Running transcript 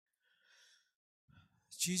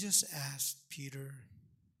Jesus asked Peter,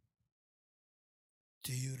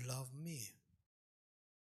 "Do you love me?"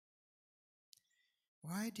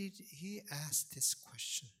 Why did he ask this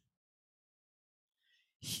question?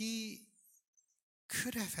 He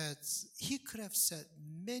could have said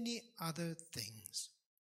many other things,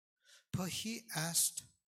 but he asked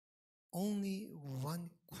only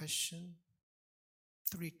one question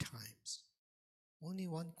 3 times. Only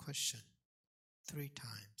one question 3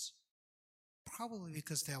 times. Probably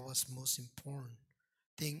because that was the most important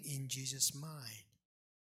thing in Jesus' mind.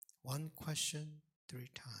 One question 3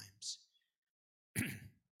 times.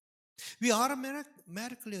 We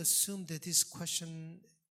automatically assume that this question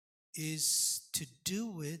is to do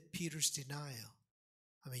with Peter's denial.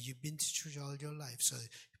 I mean, you've been to church all your life, so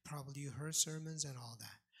probably you heard sermons and all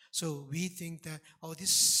that. So we think that,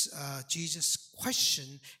 this Jesus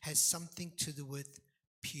question has something to do with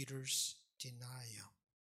Peter's denial.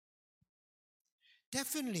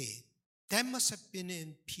 Definitely, that must have been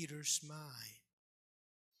in Peter's mind.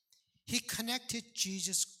 He connected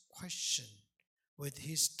Jesus' question with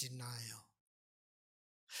his denial.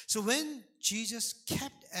 So when Jesus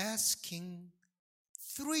kept asking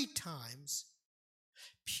 3 times,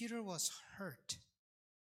 Peter was hurt.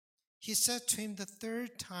 He said to him the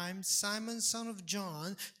 3rd time, "Simon, son of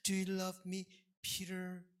John, do you love me?"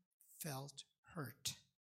 Peter felt hurt.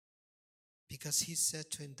 Because he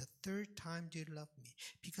said to him the 3rd time, "Do you love me?"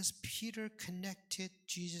 Because Peter connected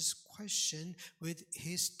Jesus' question with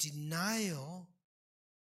his denial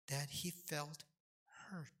that he felt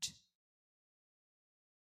hurt.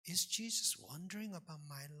 Is Jesus wondering about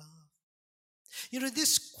my love?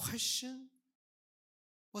 This question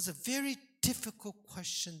was a very difficult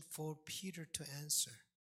question for Peter to answer.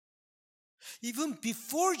 Even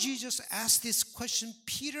before Jesus asked this question,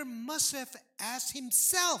 Peter must have asked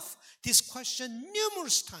himself this question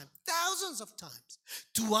numerous times, thousands of times.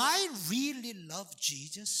 Do I really love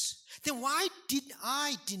Jesus? Then why did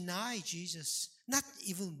I deny Jesus? Not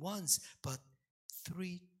even once, but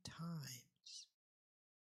 3 times.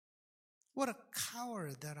 What a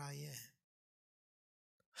coward that I am.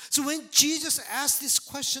 So when Jesus asked this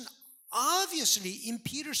question, obviously in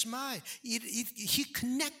Peter's mind, he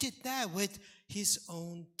connected that with his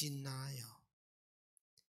own denial.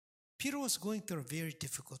 Peter was going through a very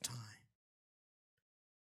difficult time.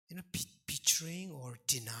 Betraying or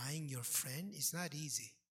denying your friend is not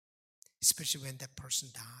easy, especially when that person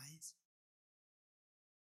dies.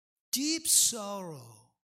 Deep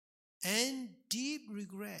sorrow and deep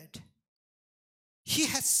regret. He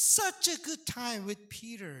had such a good time with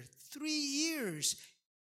Peter, 3 years,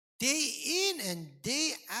 day in and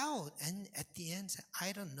day out. And at the end, said,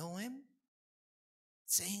 "I don't know him."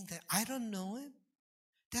 Saying that, "I don't know him,"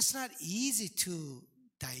 that's not easy to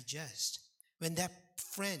digest when that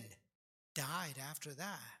friend died after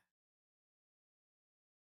that.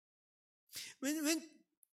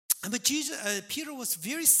 But Peter was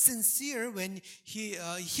very sincere when he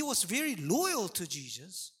was very loyal to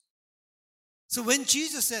Jesus. So when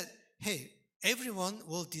Jesus said, "Hey, everyone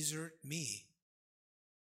will desert me,"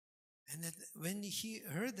 and then when he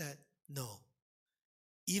heard that, "No,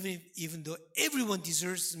 even though everyone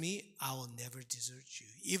deserts me, I will never desert you.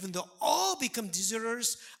 Even though all become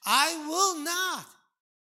deserters, I will not."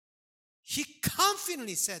 He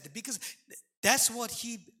confidently said that because that's what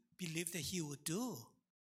he believed that he would do.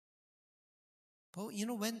 But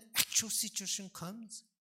when actual situation comes,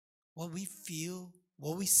 what we feel,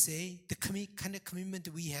 what we say, the kind of commitment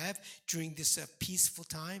that we have during this peaceful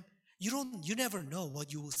time, you never know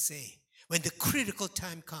what you will say. When the critical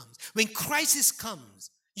time comes, when crisis comes,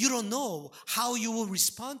 you don't know how you will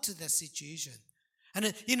respond to that situation. And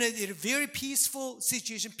in a very peaceful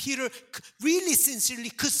situation, Peter really sincerely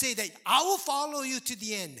could say that, "I will follow you to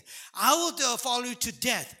the end. I will follow you to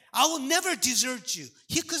death. I will never desert you."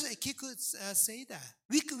 He could say that.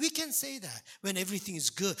 We can say that when everything is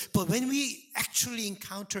good. But when we actually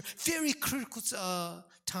encounter very critical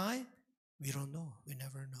time, we don't know. We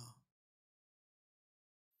never know.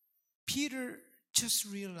 Peter just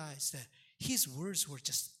realized that his words were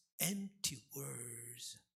just empty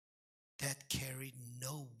words that carried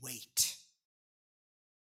no weight.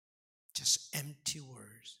 Just empty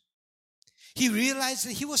words. He realized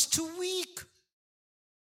that he was too weak,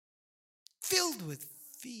 filled with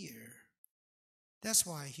fear. That's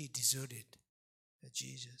why he deserted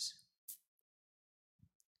Jesus.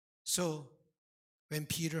 So when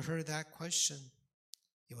Peter heard that question,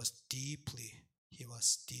 he was deeply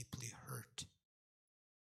hurt.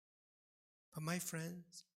 But my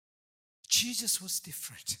friends, Jesus was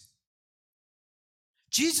different.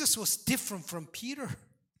 Jesus was different from Peter.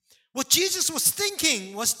 What Jesus was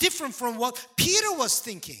thinking was different from what Peter was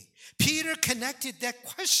thinking. Peter connected that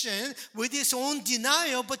question with his own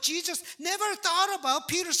denial, but Jesus never thought about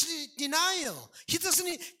Peter's denial.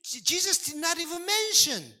 Jesus did not even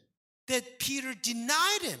mention that Peter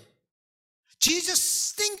denied him.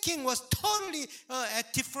 Jesus' thinking was totally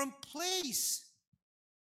at different place.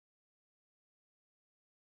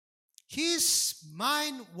 His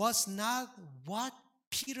mind was not what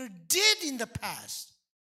Peter did in the past.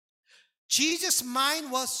 Jesus'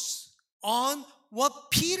 mind was on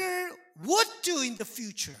what Peter would do in the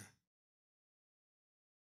future.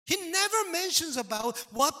 He never mentions about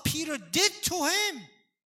what Peter did to him.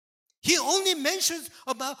 He only mentions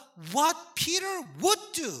about what Peter would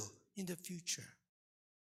do in the future.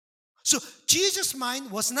 So Jesus'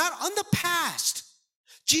 mind was not on the past.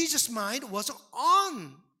 Jesus' mind was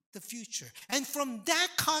on the future. And from that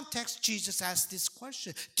context, Jesus asked this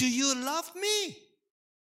question, do you love me?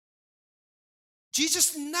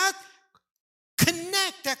 Jesus did not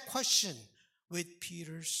connect that question with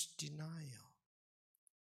Peter's denial.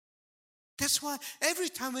 That's why every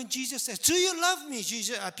time when Jesus says, do you love me?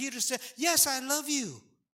 Peter said, yes, I love you.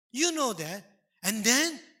 You know that. And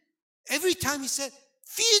then every time he said,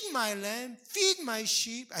 feed my lamb, feed my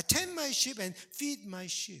sheep, attend my sheep, and feed my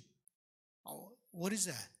sheep. Oh, what is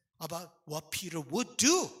that? About what Peter would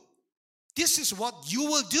do. This is what you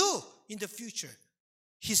will do in the future.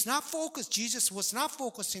 Jesus was not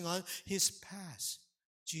focusing on his past.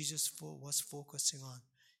 Jesus was focusing on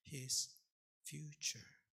his future.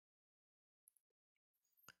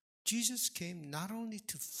 Jesus came not only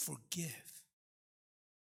to forgive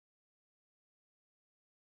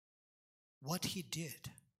what he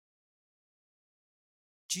did.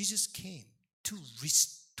 Jesus came to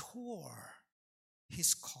restore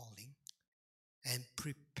his calling and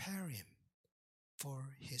prepare him for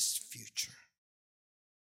his future.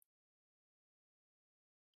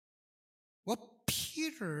 What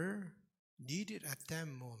Peter needed at that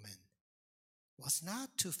moment was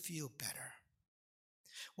not to feel better.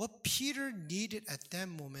 What Peter needed at that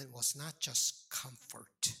moment was not just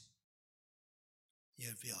comfort.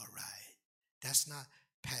 You'll be all right. That's not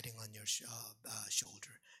patting on your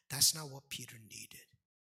shoulder. That's not what Peter needed.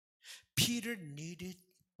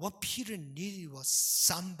 What Peter needed was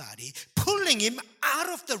somebody pulling him out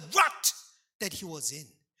of the rut that he was in.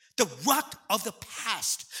 The rut of the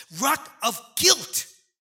past, rut of guilt.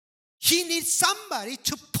 He needs somebody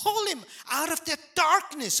to pull him out of that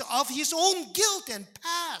darkness of his own guilt and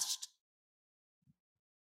past.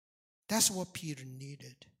 That's what Peter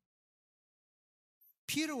needed.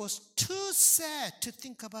 Peter was too sad to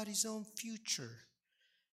think about his own future.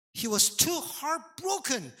 He was too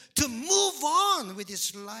heartbroken to move on with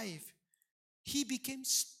his life. He became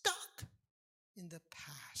stuck in the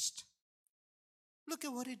past. Look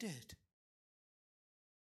at what he did.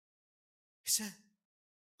 He said,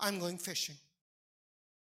 I'm going fishing.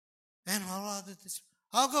 And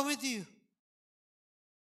I'll go with you.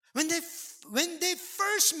 When they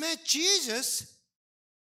first met Jesus,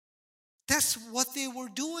 that's what they were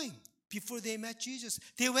doing before they met Jesus.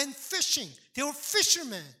 They went fishing. They were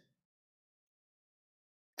fishermen.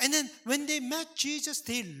 And then when they met Jesus,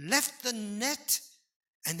 they left the net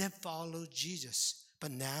and then followed Jesus.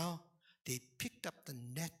 But now they picked up the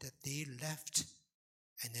net that they left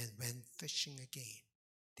and then went fishing again.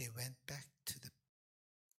 They went back to the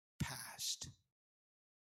past.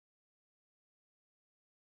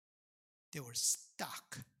 They were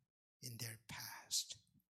stuck in their past.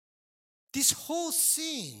 This whole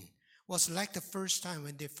scene was like the first time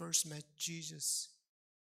when they first met Jesus.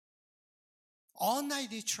 All night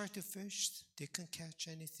they tried to fish. They couldn't catch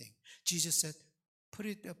anything. Jesus said,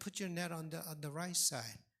 put your net on the right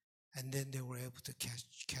side. And then they were able to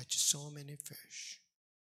catch so many fish.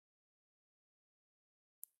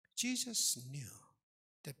 Jesus knew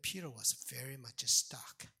that Peter was very much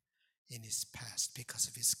stuck in his past because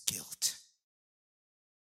of his guilt.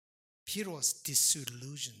 Peter was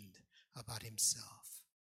disillusioned about himself.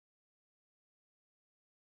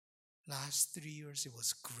 Last 3 years, it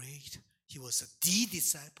was great. He was the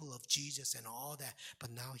disciple of Jesus and all that,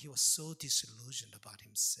 but now he was so disillusioned about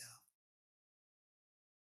himself.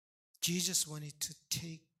 Jesus wanted to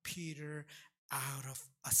take Peter out of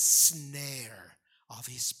a snare of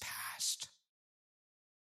his past.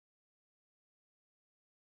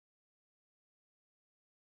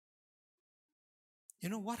 You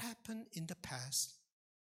know what happened in the past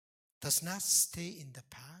does not stay in the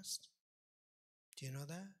past. Do you know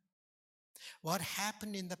that? What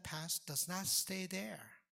happened in the past does not stay there.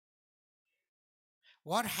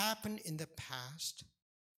 What happened in the past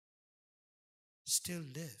still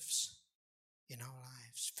lives in our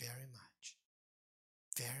lives, very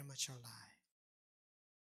much alive.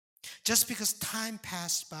 Just because time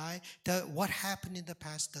passed by, what happened in the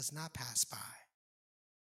past does not pass by.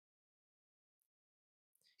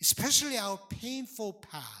 Especially our painful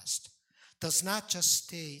past does not just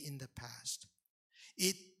stay in the past.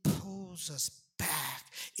 It pulls us back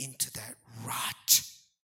into that rut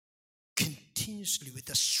continuously with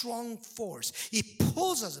a strong force. It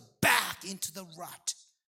pulls us back into the rut.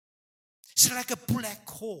 It's like a black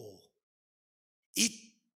hole. It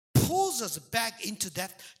pulls us back into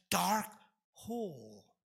that dark hole.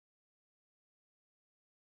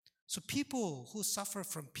 So people who suffer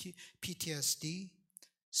from PTSD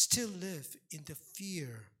still live in the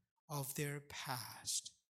fear of their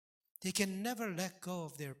past. They can never let go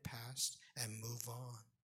of their past and move on.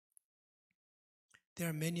 There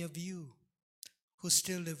are many of you who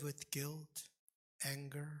still live with guilt,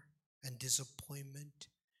 anger, and disappointment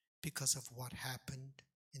because of what happened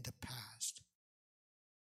in the past.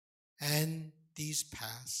 And these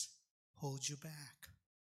pasts hold you back.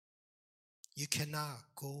 You cannot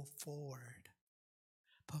go forward.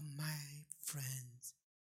 But my friends,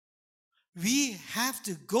 we have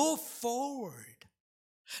to go forward.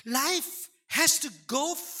 Life has to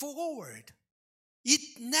go forward. It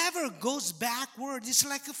never goes backward. It's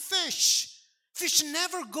like a fish. Fish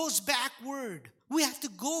never goes backward. We have to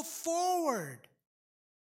go forward.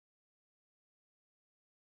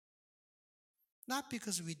 Not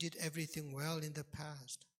because we did everything well in the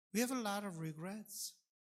past. We have a lot of regrets.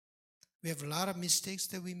 We have a lot of mistakes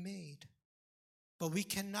that we made. But we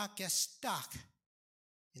cannot get stuck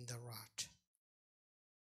in the rut.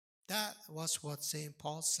 That was what St.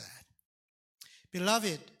 Paul said.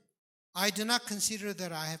 Beloved, I do not consider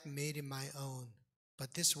that I have made it my own,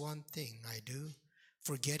 but this one thing I do,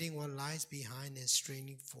 forgetting what lies behind and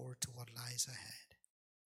straining forward to what lies ahead.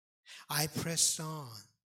 I press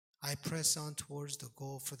on towards the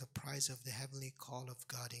goal for the prize of the heavenly call of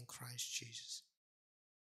God in Christ Jesus.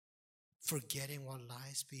 Forgetting what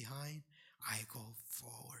lies behind, I go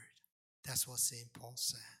forward. That's what St. Paul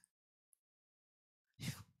said.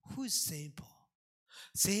 Who is St. Paul?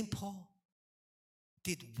 St. Paul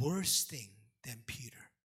did worse thing than Peter.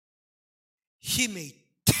 He made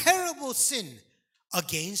terrible sin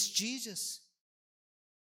against Jesus.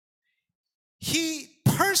 He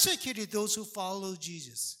persecuted those who followed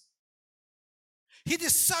Jesus. He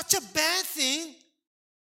did such a bad thing.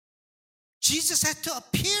 Jesus had to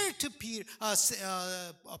appear to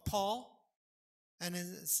Paul and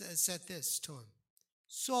said this to him.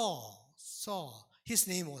 Saul, Saul. His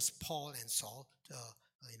name was Paul and Saul,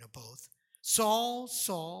 both. Saul,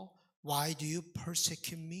 Saul, why do you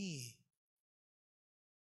persecute me?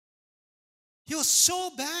 He was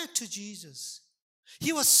so bad to Jesus.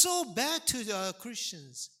 He was so bad to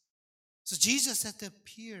Christians. So Jesus had to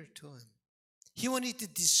appear to him. He wanted to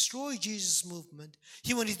destroy Jesus' movement.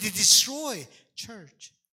 He wanted to destroy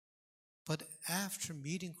church. But after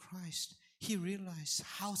meeting Christ, he realized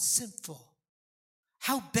how sinful,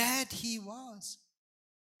 how bad he was.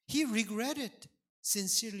 He regretted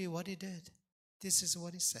sincerely what he did. This is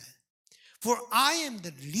what he said. For I am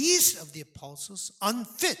the least of the apostles,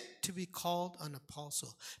 unfit to be called an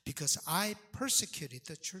apostle, because I persecuted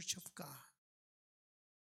the church of God.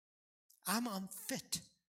 I'm unfit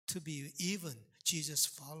to be even Jesus'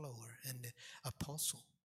 follower and apostle.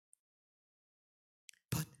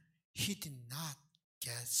 But he did not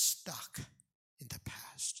get stuck in the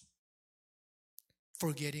past.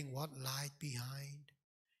 Forgetting what lied behind,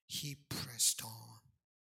 he pressed on.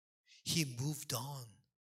 He moved on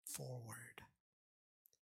forward.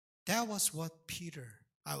 That was what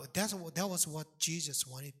that was what Jesus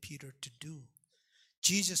wanted Peter to do.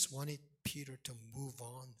 Jesus wanted Peter to move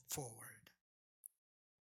on forward.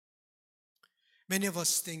 Many of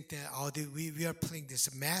us think that we are playing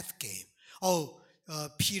this math game.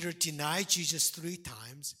 Peter denied Jesus 3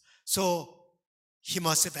 times, so he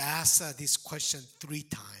must have asked this question 3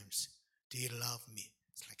 times. Do you love me?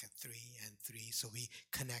 It's like a 3 and 3, so we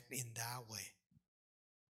connect in that way.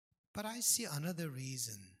 But I see another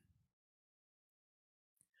reason.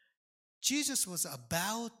 Jesus was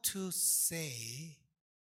about to say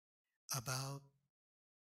about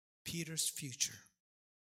Peter's future.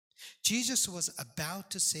 Jesus was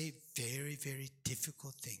about to say very, very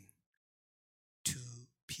difficult thing to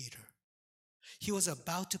Peter. He was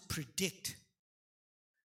about to predict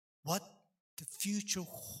what the future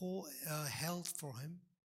held for him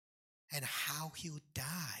and how he would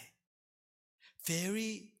die.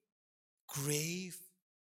 Very grave,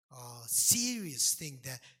 serious thing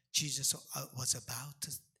that Jesus was about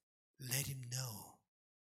to let him know.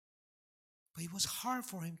 But it was hard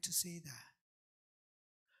for him to say that.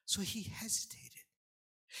 So he hesitated.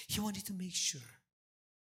 He wanted to make sure,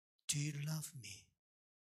 do you love me?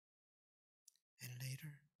 And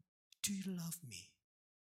later, do you love me?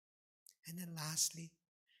 And then lastly,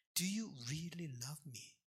 do you really love me?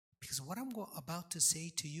 Because what I'm about to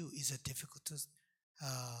say to you is difficult to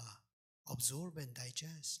absorb and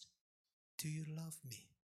digest. Do you love me?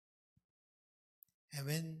 And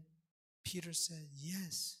when Peter said,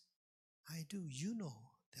 yes, I do. You know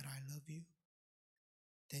that I love you.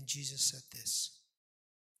 Then Jesus said this,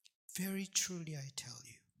 very truly I tell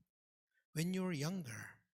you, when you were younger,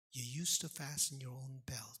 you used to fasten your own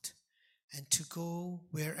belt and to go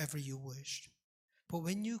wherever you wished. But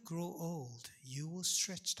when you grow old, you will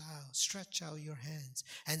stretch out your hands,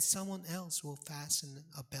 and someone else will fasten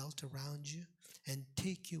a belt around you and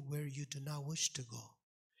take you where you do not wish to go.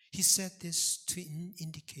 He said this to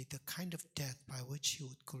indicate the kind of death by which he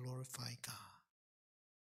would glorify God.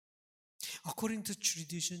 According to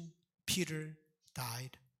tradition, Peter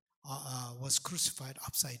was crucified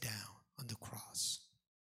upside down on the cross.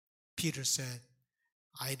 Peter said,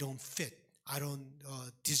 I don't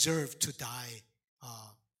deserve to die,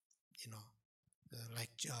 like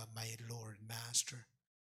my Lord, Master.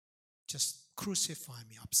 Just crucify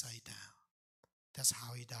me upside down. That's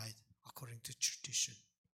how he died, according to tradition.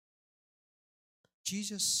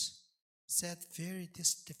 Jesus said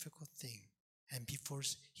this difficult thing. And before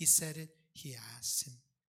he said it, he asked him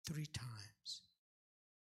 3 times.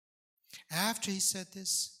 After he said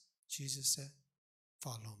this, Jesus said,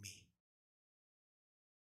 follow me.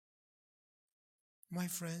 My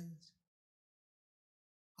friends,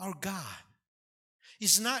 our God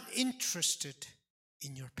is not interested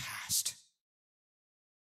in your past.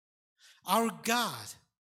 Our God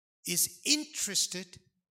is interested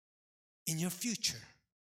in your future.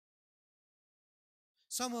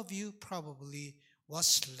 Some of you probably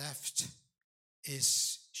what's left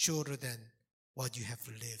is shorter than what you have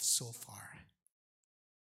lived so far.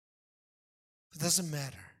 It doesn't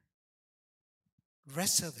matter.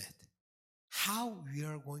 Rest of it, how we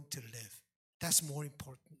are going to live, that's more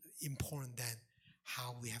important than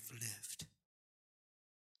how we have lived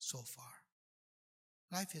so far.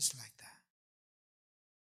 Life is like that.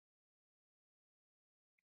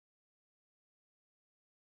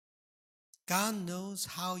 God knows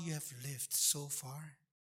how you have lived so far,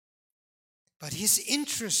 but His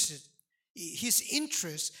interest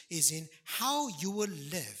is in how you will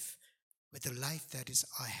live with the life that is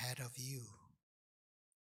ahead of you.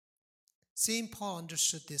 St. Paul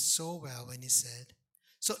understood this so well when he said,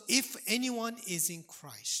 so if anyone is in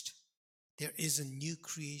Christ, there is a new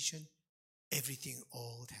creation. Everything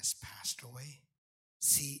old has passed away.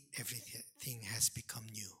 See, everything has become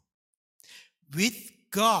new. With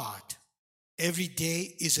God, every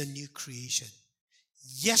day is a new creation.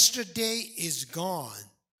 Yesterday is gone.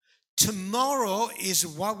 Tomorrow is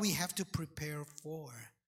what we have to prepare for.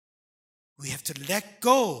 We have to let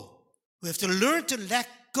go. We have to learn to let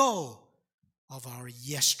go of our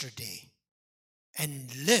yesterday and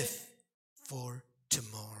live for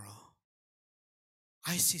tomorrow.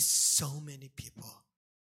 I see so many people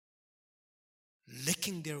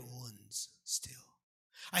licking their wounds still.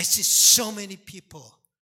 I see so many people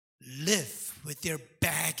live with their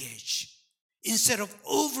baggage. Instead of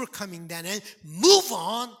overcoming that and move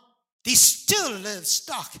on, they still live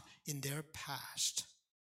stuck in their past.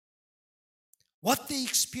 What they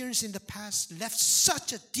experienced in the past left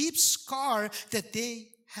such a deep scar that they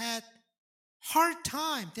had hard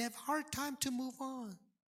time. They have hard time to move on.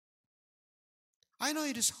 I know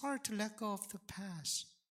it is hard to let go of the past.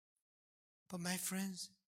 But my friends,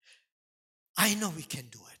 I know we can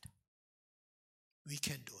do it. We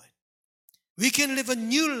can do it. We can live a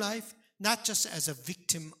new life, not just as a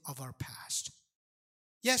victim of our past.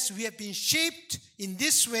 Yes, we have been shaped in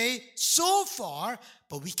this way so far,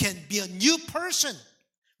 but we can be a new person.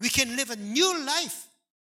 We can live a new life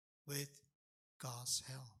with God's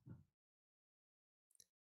help.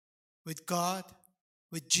 With God,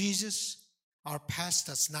 with Jesus, our past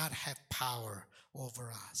does not have power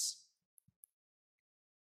over us.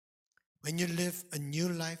 When you live a new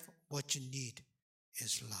life, what you need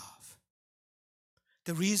is love.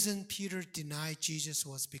 The reason Peter denied Jesus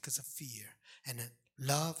was because of fear. And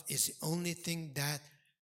love is the only thing that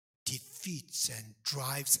defeats and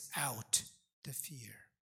drives out the fear.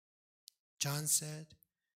 John said,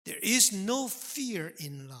 there is no fear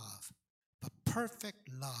in love, but perfect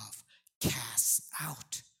love casts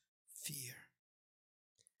out fear.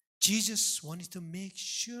 Jesus wanted to make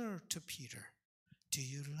sure to Peter, do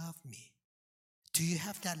you love me? Do you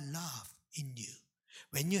have that love in you?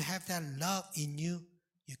 When you have that love in you,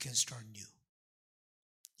 you can start new.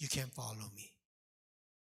 You can follow me.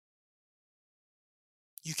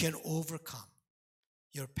 you can overcome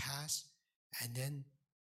your past and then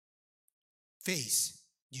face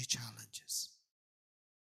new challenges.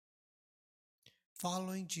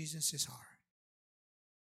 Following Jesus is hard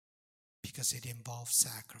because it involves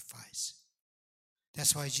sacrifice.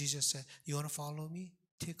 That's why Jesus said, you want to follow me?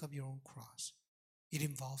 Take up your own cross. It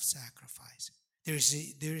involves sacrifice. There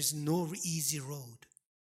is no easy road.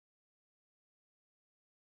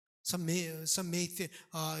 Some may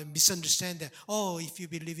misunderstand that, if you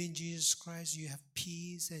believe in Jesus Christ, you have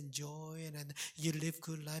peace and joy, and you live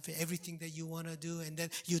good life, and everything that you want to do, and then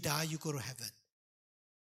you die, you go to heaven.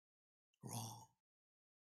 Wrong.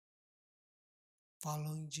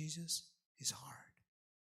 Following Jesus is hard.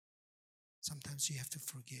 Sometimes you have to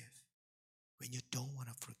forgive when you don't want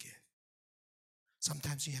to forgive.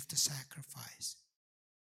 Sometimes you have to sacrifice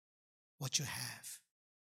what you have.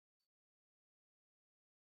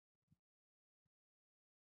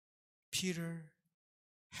 Peter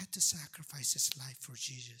had to sacrifice his life for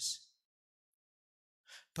Jesus.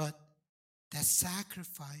 But that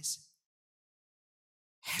sacrifice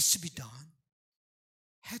had to be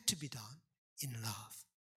done in love.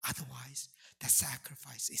 Otherwise, that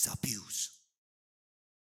sacrifice is abuse.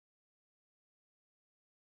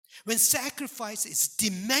 When sacrifice is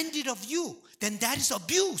demanded of you, then that is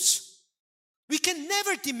abuse. We can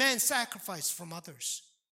never demand sacrifice from others.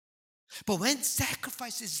 But when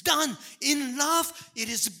sacrifice is done in love, it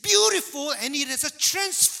is beautiful and it has a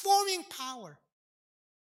transforming power.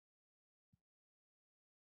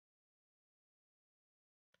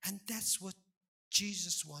 And that's what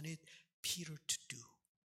Jesus wanted Peter to do.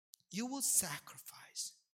 You will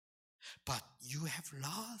sacrifice, but you have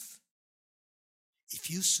love. If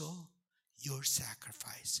you so, your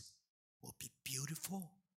sacrifice will be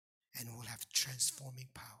beautiful and will have transforming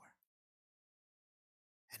power.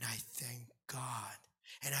 And I thank God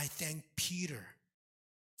and I thank Peter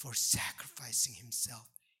for sacrificing himself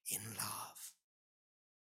in love.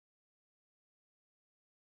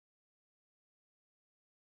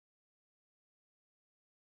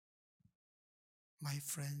 My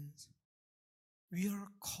friends, we are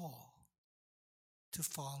called to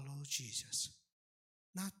follow Jesus,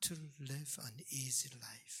 not to live an easy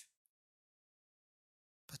life,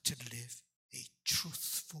 but to live a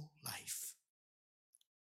truthful life.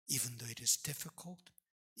 Even though it is difficult,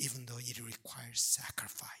 even though it requires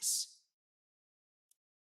sacrifice.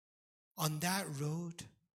 On that road,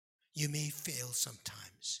 you may fail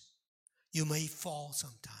sometimes. You may fall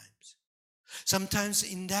sometimes. Sometimes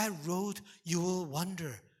in that road, you will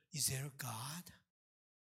wonder, is there a God?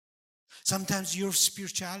 Sometimes your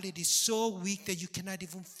spirituality is so weak that you cannot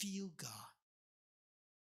even feel God.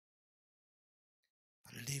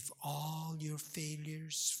 But leave all your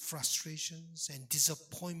failures, frustrations, and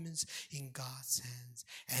disappointments in God's hands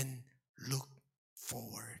and look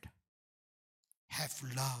forward. Have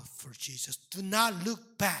love for Jesus. Do not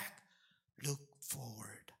look back. Look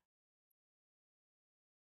forward.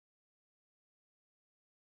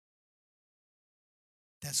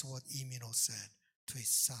 That's what Emino said to his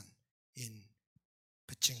son in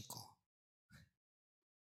Pachinko.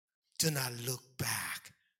 Do not look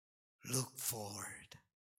back. Look forward.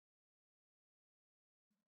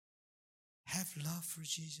 Have love for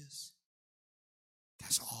Jesus.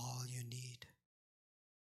 That's all you need.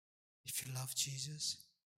 If you love Jesus,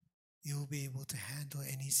 you will be able to handle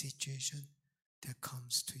any situation that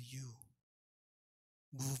comes to you.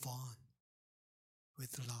 Move on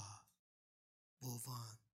with love. Move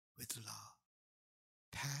on with love.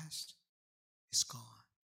 Past is gone.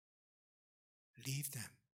 Leave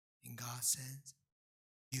them in God's hands.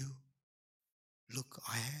 You look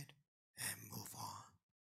ahead and move on.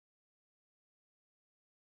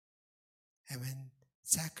 And when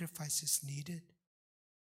sacrifice is needed,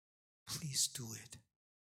 please do it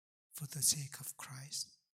for the sake of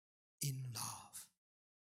Christ in love.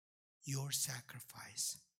 Your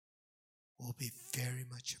sacrifice will be very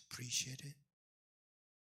much appreciated,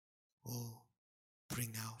 will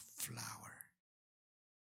bring out flower.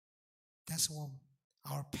 That's what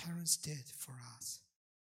our parents did for us.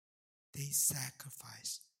 They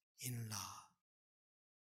sacrificed in love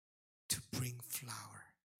to bring flower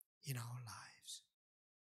in our lives.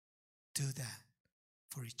 Do that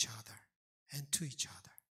for each other and to each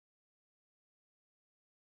other.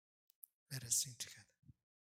 Let us sing together.